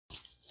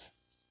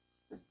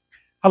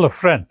Hello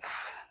friends,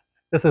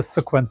 this is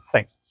Sukhwant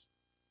Singh.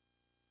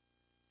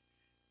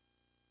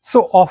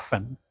 So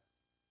often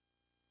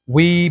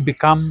we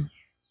become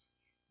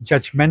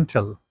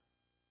judgmental.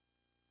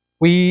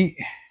 We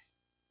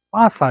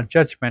pass our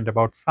judgment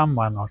about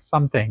someone or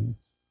something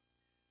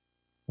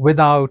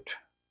without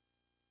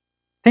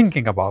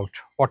thinking about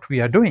what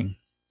we are doing.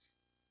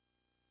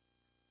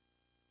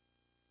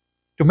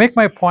 To make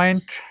my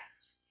point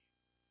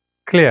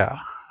clear,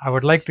 I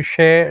would like to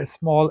share a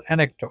small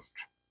anecdote.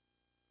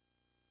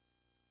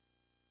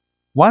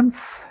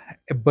 Once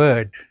a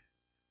bird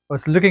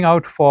was looking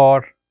out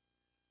for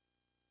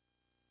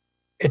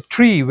a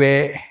tree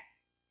where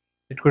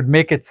it could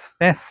make its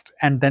nest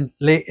and then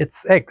lay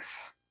its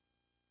eggs.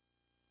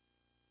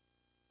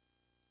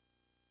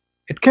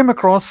 It came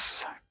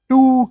across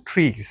two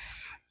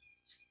trees.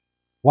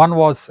 One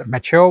was a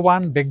mature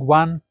one, big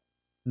one,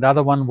 the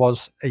other one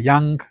was a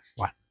young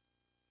one.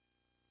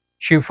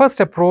 She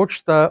first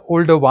approached the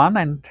older one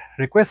and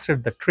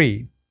requested the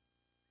tree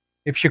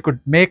if she could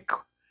make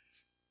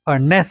her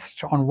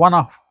nest on one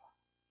of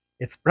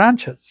its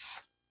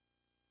branches.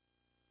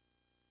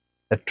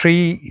 The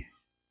tree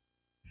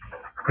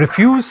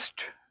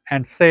refused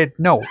and said,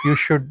 "No, you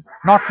should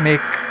not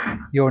make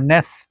your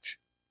nest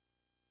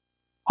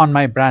on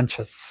my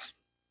branches."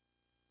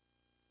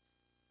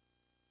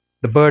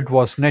 The bird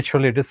was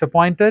naturally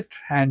disappointed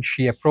and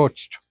she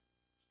approached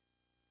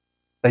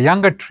the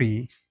younger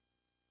tree.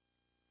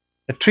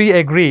 The tree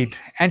agreed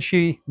and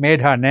she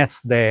made her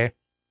nest there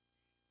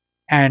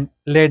and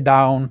laid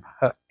down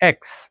her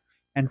eggs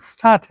and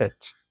started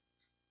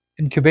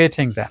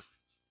incubating them.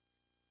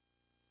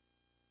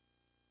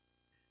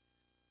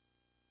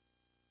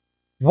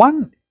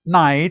 One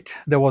night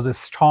there was a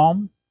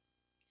storm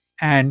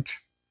and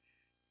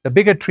the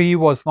bigger tree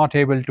was not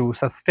able to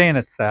sustain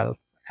itself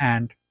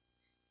and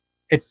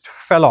it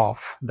fell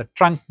off. The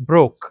trunk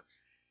broke.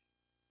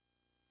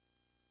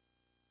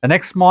 The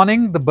next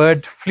morning, the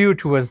bird flew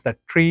towards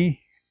that tree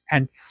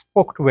and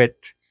spoke to it.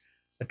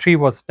 The tree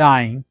was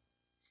dying,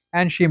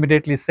 and she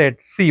immediately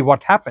said, "See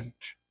what happened.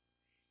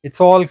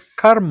 It's all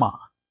karma.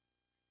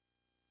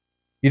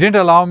 You didn't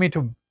allow me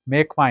to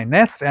make my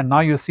nest, and now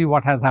you see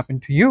what has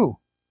happened to you."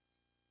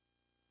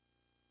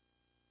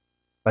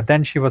 But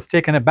then she was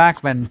taken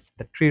aback when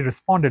the tree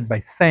responded by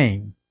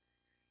saying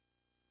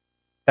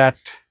that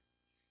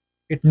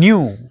it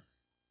knew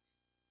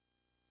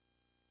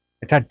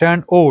it had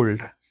turned old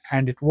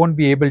and it won't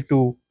be able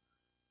to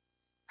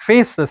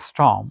face the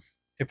storm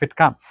if it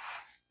comes.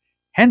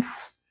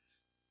 Hence,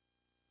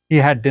 he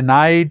had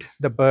denied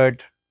the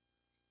bird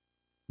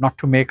not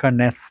to make a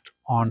nest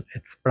on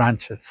its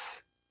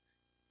branches.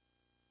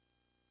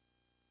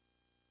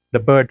 The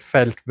bird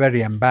felt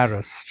very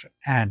embarrassed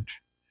and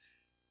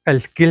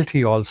felt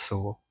guilty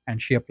also,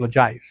 and she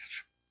apologized.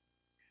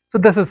 So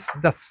this is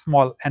just a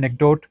small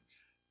anecdote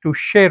to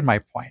share my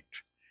point.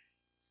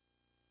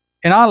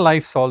 In our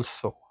lives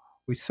also,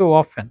 we so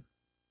often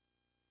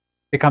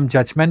become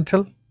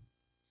judgmental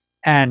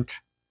and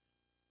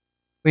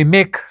we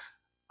make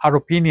our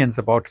opinions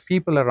about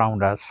people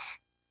around us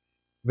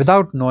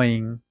without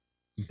knowing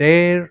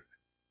their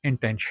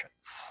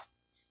intentions.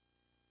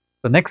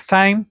 So next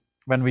time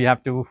when we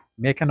have to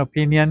make an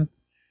opinion,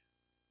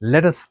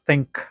 let us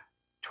think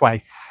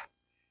twice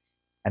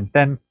and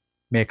then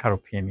make our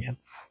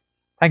opinions.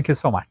 Thank you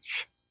so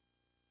much.